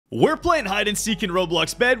We're playing hide and seek in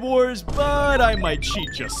Roblox Bedwars, but I might cheat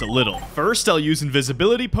just a little. First, I'll use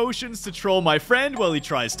invisibility potions to troll my friend while he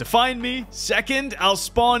tries to find me. Second, I'll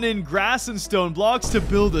spawn in grass and stone blocks to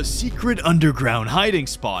build a secret underground hiding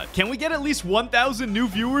spot. Can we get at least 1,000 new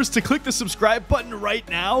viewers to click the subscribe button right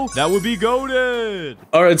now? That would be goated.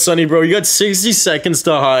 All right, Sonny, bro, you got 60 seconds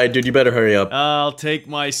to hide, dude. You better hurry up. I'll take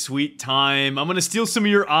my sweet time. I'm gonna steal some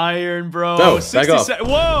of your iron, bro. No, 60 back off.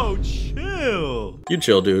 Whoa, chill. You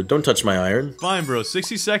chill, dude. Don't touch my iron. Fine, bro.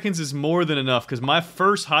 60 seconds is more than enough because my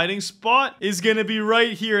first hiding spot is gonna be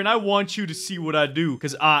right here, and I want you to see what I do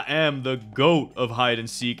because I am the GOAT of hide and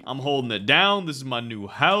seek. I'm holding it down. This is my new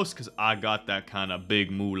house because I got that kind of big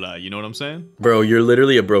moolah. You know what I'm saying? Bro, you're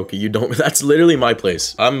literally a brokey. You don't. That's literally my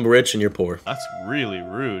place. I'm rich and you're poor. That's really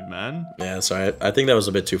rude, man. Yeah, sorry. I think that was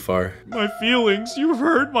a bit too far. My feelings. You've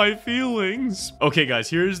hurt my feelings. Okay, guys,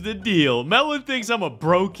 here's the deal. Melon thinks I'm a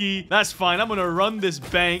brokey. That's fine. I'm gonna run this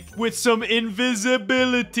bank with some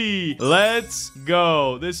invisibility. Let's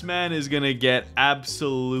go. This man is gonna get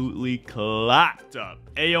absolutely clapped up.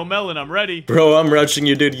 Ayo, Melon, I'm ready. Bro, I'm rushing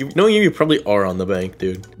you, dude. You probably are on the bank,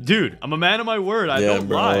 dude. Dude, I'm a man of my word. I don't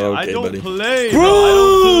lie. Okay, I don't buddy. play. Bro! No, I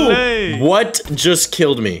don't play. What just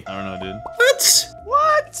killed me? I don't know, dude. What?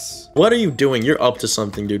 What? What are you doing? You're up to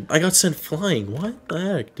something, dude. I got sent flying. What the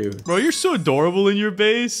heck, dude? Bro, you're so adorable in your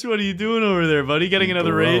base. What are you doing over there, buddy? Getting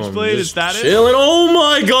another rage blade? Is that it? Chilling. Oh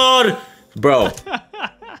my god! Bro,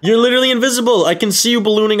 you're literally invisible. I can see you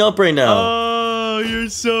ballooning up right now. Oh, you're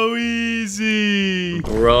so easy.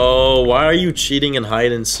 Bro, why are you cheating in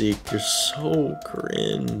hide and seek? You're so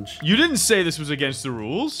cringe. You didn't say this was against the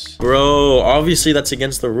rules. Bro, obviously that's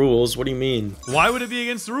against the rules. What do you mean? Why would it be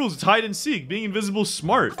against the rules? It's hide and seek. Being invisible is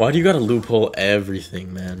smart. Why do you gotta loophole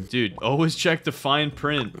everything, man? Dude, always check the fine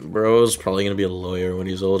print. Bro's probably gonna be a lawyer when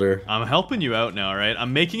he's older. I'm helping you out now, right?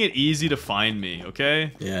 I'm making it easy to find me,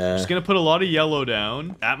 okay? Yeah. Just gonna put a lot of yellow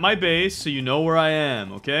down at my base so you know where I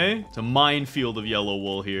am, okay? It's a minefield of yellow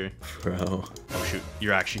wool here. Bro. Oh, shoot.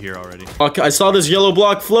 You're actually here already. Okay, I saw this yellow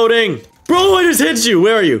block floating. Bro, I just hit you.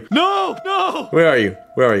 Where are you? No! No! Where are you?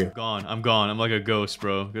 Where are you? Gone. I'm gone. I'm like a ghost,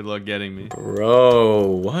 bro. Good luck getting me. Bro,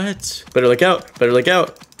 what? Better look out. Better look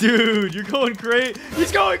out. Dude, you're going crazy.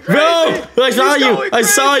 He's going crazy. Bro, I saw you. I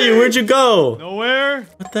saw you. Where'd you go? Nowhere.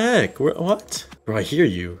 What the heck? What? Bro, I hear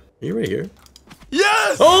you. Are you right here?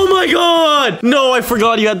 Yes! Oh my god! No, I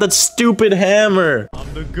forgot you had that stupid hammer.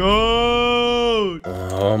 I'm the GOAT.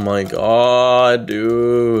 Oh my god,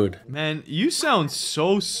 dude. Man, you sound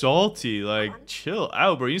so salty. Like, chill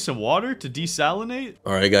out, bro. You need some water to desalinate?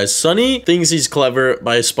 Alright, guys. Sonny thinks he's clever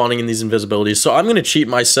by spawning in these invisibilities, so I'm gonna cheat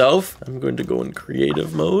myself. I'm going to go in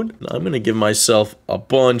creative mode. I'm gonna give myself a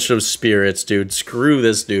bunch of spirits, dude. Screw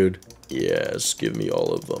this, dude. Yes, give me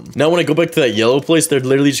all of them. Now, when I go back to that yellow place, they're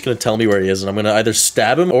literally just gonna tell me where he is, and I'm gonna either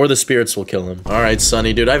stab him or the spirits will kill him. All right,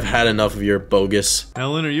 Sonny, dude, I've had enough of your bogus.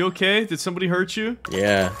 Melon, are you okay? Did somebody hurt you?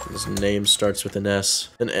 Yeah, his name starts with an S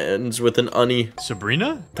and ends with an unny.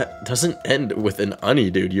 Sabrina? That doesn't end with an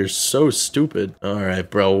unny, dude. You're so stupid. All right,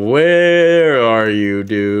 bro, where are you,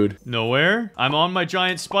 dude? Nowhere. I'm on my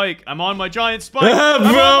giant spike. I'm on my giant spike. Bro, I'm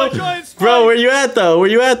on my giant spike. Bro, where you at, though? Where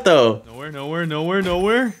you at, though? Nowhere, nowhere, nowhere,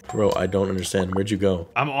 nowhere. Bro, I don't understand. Where'd you go?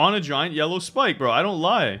 I'm on a giant yellow spike, bro. I don't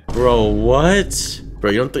lie. Bro, what?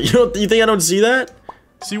 Bro, you think I don't see that?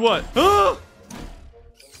 See what? Ah!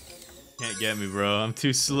 Can't get me, bro. I'm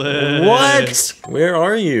too slick. What? Where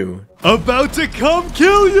are you? About to come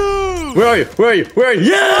kill you! Where are you? Where are you? Where are you?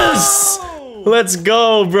 Yes! Oh! Let's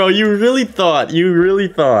go, bro. You really thought.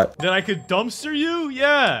 That I could dumpster you?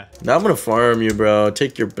 Yeah. Now I'm gonna farm you, bro.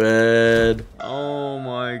 Take your bed. Oh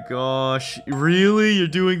my gosh. Really? You're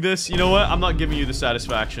doing this? You know what? I'm not giving you the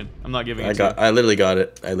satisfaction. I'm not giving it to you. I literally got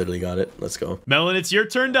it. Let's go. Melon, it's your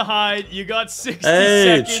turn to hide. You got 60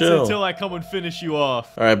 Hey, seconds chill. until I come and finish you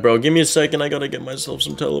off. All right, bro. Give me a second. I gotta get myself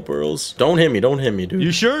some telepearls. Don't hit me, dude.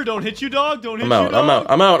 You sure? Don't hit you, dog? Don't hit I'm out. you,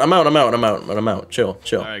 dog? I'm out. Chill.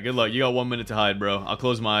 All right, good luck. You got 1 minute to hide, bro. I'll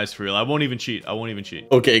close my eyes for real. I won't even cheat.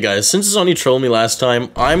 Okay, guys, since Sonny trolled me last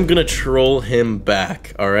time, I'm gonna troll him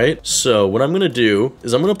back, alright? So, what I'm gonna do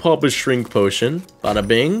is I'm gonna pop a shrink potion, bada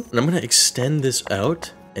bing, and I'm gonna extend this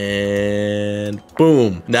out, and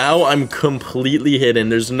boom. Now I'm completely hidden.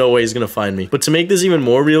 There's no way he's gonna find me. But to make this even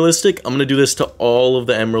more realistic, I'm gonna do this to all of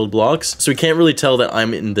the emerald blocks, so he can't really tell that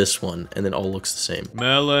I'm in this one, and it all looks the same.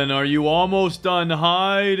 Melon, are you almost done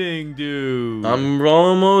hiding, dude? I'm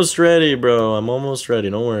almost ready, bro. I'm almost ready.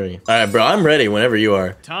 Don't worry. Alright, bro. I'm ready whenever you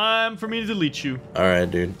are. Time for me to delete you. Alright,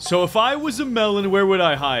 dude. So if I was a melon, where would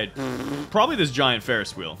I hide? Probably this giant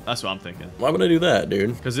Ferris wheel. That's what I'm thinking. Why would I do that,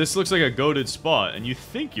 dude? Because this looks like a goated spot, and you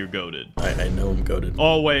think think you're goated. I know I'm goated.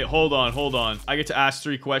 Oh, wait, hold on. I get to ask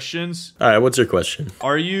 3 questions. All right, what's your question?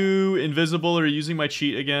 Are you invisible or using my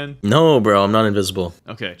cheat again? No, bro, I'm not invisible.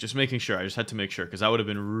 Okay, just making sure. I just had to make sure, because that would have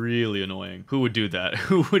been really annoying. Who would do that?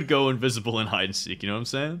 Who would go invisible in hide and seek? You know what I'm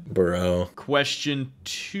saying? Bro. Question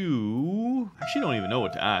 2. I actually don't even know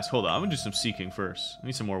what to ask. Hold on, I'm gonna do some seeking first. I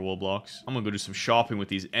need some more wool blocks. I'm gonna go do some shopping with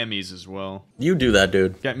these Emmys as well. You do that,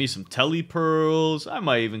 dude. Get me some telly pearls. I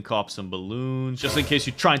might even cop some balloons, just in case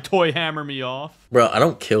you try and toy hammer me off. Bro, I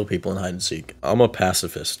don't kill people in hide and seek. I'm a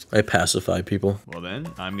pacifist. I pacify people. Well then,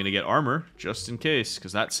 I'm gonna get armor, just in case,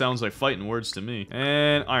 because that sounds like fighting words to me.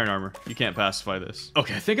 And iron armor. You can't pacify this.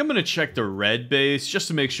 Okay, I think I'm gonna check the red base, just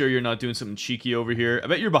to make sure you're not doing something cheeky over here. I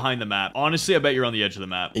bet you're behind the map. Honestly, I bet you're on the edge of the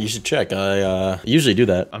map. You should check. I usually do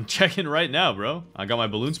that. I'm checking right now, bro. I got my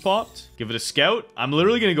balloons popped. Give it a scout. I'm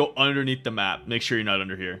literally gonna go underneath the map. Make sure you're not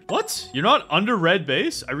under here. What? You're not under red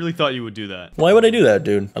base? I really thought you would do that. Why would I do that,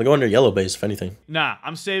 dude? I'll go under yellow base, if anything. Nah,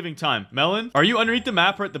 I'm saving time. Melon, are you underneath the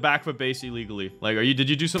map or at the back of a base illegally? Like, did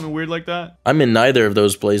you do something weird like that? I'm in neither of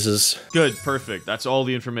those places. Good, perfect. That's all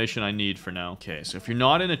the information I need for now. Okay, so if you're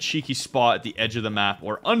not in a cheeky spot at the edge of the map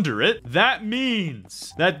or under it, that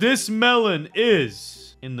means that this melon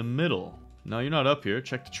is in the middle. No, you're not up here.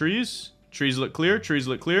 Check the trees. Trees look clear. Trees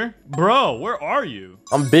look clear. Bro, where are you?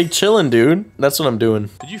 I'm big chillin', dude. That's what I'm doing.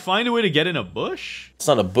 Did you find a way to get in a bush? It's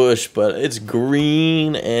not a bush, but it's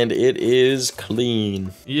green and it is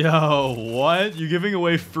clean. Yo, what? You're giving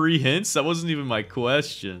away free hints? That wasn't even my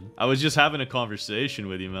question. I was just having a conversation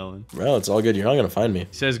with you, Melon. Bro, it's all good. You're not gonna find me.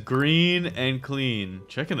 It says green and clean.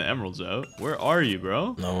 Checking the emeralds out. Where are you,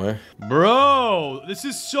 bro? Nowhere. Bro, this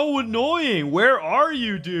is so annoying. Where are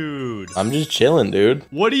you, dude? I'm just chilling, dude.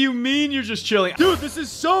 What do you mean you're just chilling? Dude, this is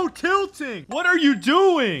so tilting. What are you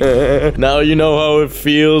doing? Now you know how it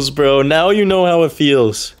feels, bro. Now you know how it feels.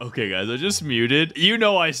 Okay, guys, I just muted. You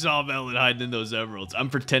know I saw Melon hiding in those emeralds. I'm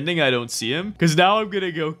pretending I don't see him, because now I'm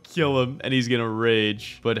gonna go kill him, and he's gonna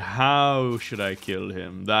rage. But how should I kill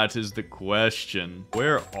him? That is the question.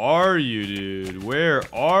 Where are you, dude? Where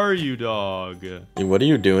are you, dog? Hey, what are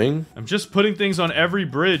you doing? I'm just putting things on every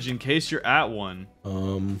bridge in case you're at one.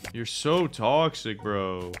 You're so toxic,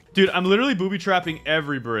 bro. Dude, I'm literally booby-trapping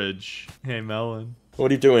every bridge. Hey, Melon. What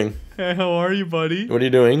are you doing? Hey, how are you, buddy? What are you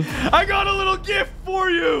doing? I got a little gift for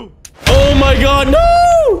you! Oh my god,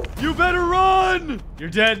 no! You better run! You're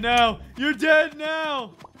dead now. You're dead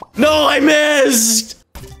now. No, I missed!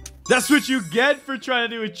 That's what you get for trying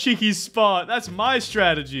to do a cheeky spot. That's my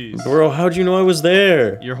strategies. Bro, how'd you know I was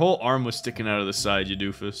there? Your whole arm was sticking out of the side, you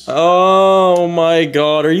doofus. Oh my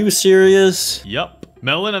god, are you serious? Yup.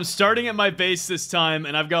 Melon, I'm starting at my base this time,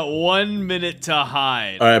 and I've got 1 minute to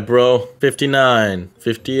hide. All right, bro. 59,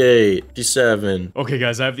 58, 57. Okay,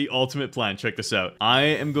 guys, I have the ultimate plan. Check this out. I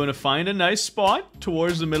am going to find a nice spot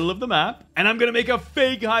towards the middle of the map, and I'm going to make a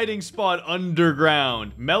fake hiding spot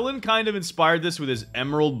underground. Melon kind of inspired this with his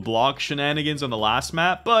emerald block shenanigans on the last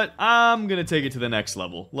map, but I'm going to take it to the next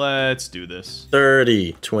level. Let's do this.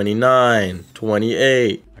 30, 29,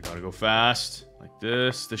 28. I gotta go fast. Like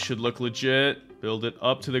this. This should look legit. Build it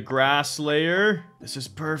up to the grass layer. This is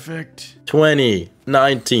perfect. 20,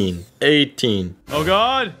 19, 18. Oh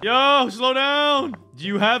god! Yo, slow down!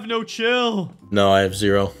 You have no chill. No, I have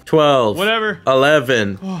 0. 12. Whatever.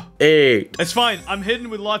 11. 8. It's fine. I'm hidden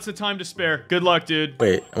with lots of time to spare. Good luck, dude.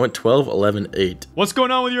 Wait, I went 12, 11, 8. What's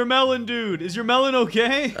going on with your melon, dude? Is your melon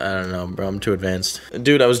okay? I don't know, bro. I'm too advanced.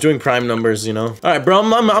 Dude, I was doing prime numbers, you know? All right, bro.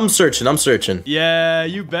 I'm searching. I'm searching. Yeah,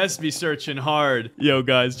 you best be searching hard. Yo,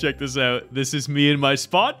 guys, check this out. This is me in my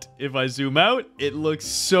spot. If I zoom out, it looks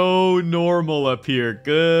so normal up here.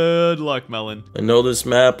 Good luck, Melon. I know this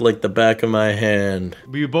map like the back of my hand.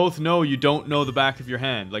 But you both know you don't know the back of your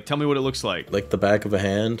hand. Like, tell me what it looks like. Like the back of a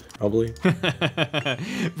hand, probably.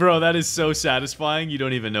 Bro, that is so satisfying. You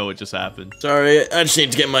don't even know what just happened. Sorry, I just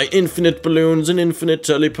need to get my infinite balloons and infinite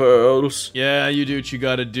telly pearls. Yeah, you do what you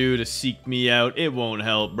gotta do to seek me out. It won't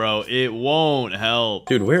help, bro. It won't help.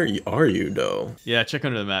 Dude, where are you, though? Yeah, check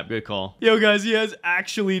under the map. Good call. Yo, guys, he has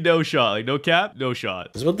actually no shot. Like, no cap, no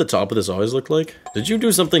shot. Is this what the top of this always looked like? Did you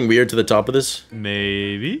do something weird to the top of this?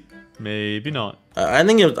 Maybe. Maybe not. I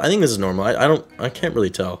think this is normal. I can't really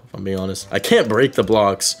tell, if I'm being honest. I can't break the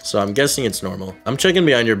blocks, so I'm guessing it's normal. I'm checking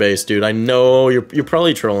behind your base, dude. I know you're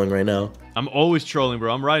probably trolling right now. I'm always trolling,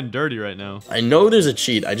 bro. I'm riding dirty right now. I know there's a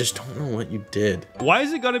cheat. I just don't know what you did. Why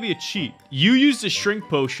is it gotta be a cheat? You used a shrink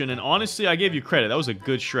potion, and honestly, I gave you credit. That was a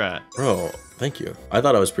good strat. Bro, thank you. I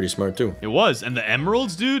thought I was pretty smart, too. It was. And the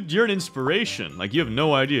emeralds, dude, you're an inspiration. Like, you have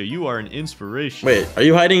no idea. You are an inspiration. Wait, are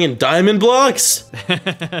you hiding in diamond blocks?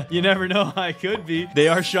 You never know. I could could be. They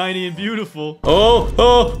are shiny and beautiful. Oh,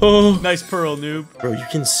 oh, oh. Nice pearl, noob. Bro, you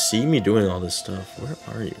can see me doing all this stuff.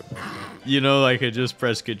 Where are you? You know, I could just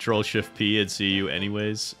press Control-Shift-P and see you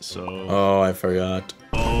anyways, so... Oh, I forgot.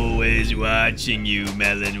 Always watching you,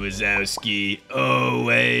 Melon Wazowski.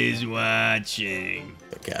 Always watching.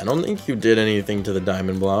 Okay, I don't think you did anything to the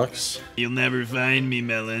diamond blocks. You'll never find me,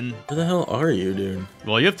 Melon. Where the hell are you, dude?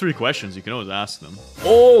 Well, you have 3 questions. You can always ask them.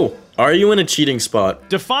 Oh! Are you in a cheating spot?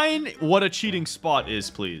 Define what a cheating spot is,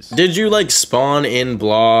 please. Did you, like, spawn in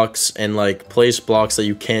blocks and, like, place blocks that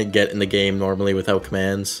you can't get in the game normally without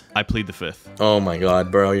commands? I plead the 5th. Oh my god,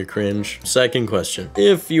 bro, you're cringe. Second question.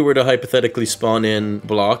 If you were to hypothetically spawn in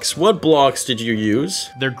blocks, what blocks did you use?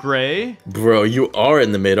 They're gray. Bro, you are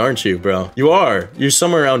in the mid, aren't you, bro? You are. You're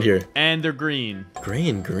somewhere around here. And they're green. Gray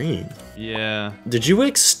and green. Yeah. Did you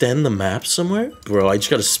extend the map somewhere? Bro, I just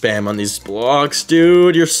gotta spam on these blocks,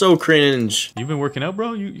 dude. You're so cringe. You've been working out,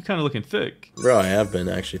 bro? You kind of looking thick. Bro, I have been,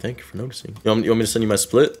 actually. Thank you for noticing. You want me to send you my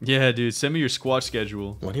split? Yeah, dude. Send me your squat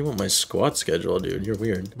schedule. Why do you want my squat schedule, dude? You're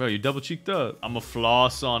weird. Bro, you double cheeked up. I'm a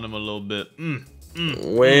floss on him a little bit.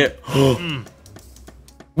 Wait.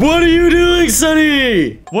 What are you doing,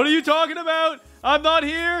 Sonny? What are you talking about? I'm not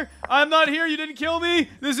here. I'm not here. You didn't kill me.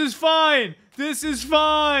 This is fine. This is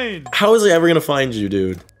fine. How is he ever gonna find you,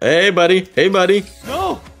 dude? Hey, buddy. Hey, buddy.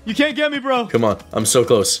 No, you can't get me, bro. Come on. I'm so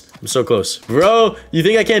close. I'm so close. Bro, you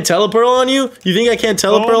think I can't telepearl on you? You think I can't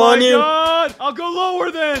telepearl on you? Oh my god. I'll go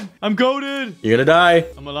lower then. I'm goated. You're gonna die.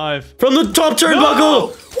 I'm alive. From the top turnbuckle.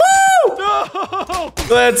 Woo! No.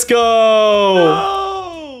 Let's go. No.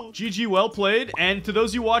 GG, well played. And to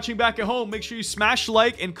those of you watching back at home, make sure you smash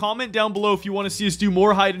like and comment down below if you want to see us do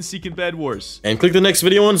more hide and seek in Bed Wars. And click the next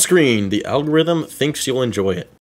video on screen. The algorithm thinks you'll enjoy it.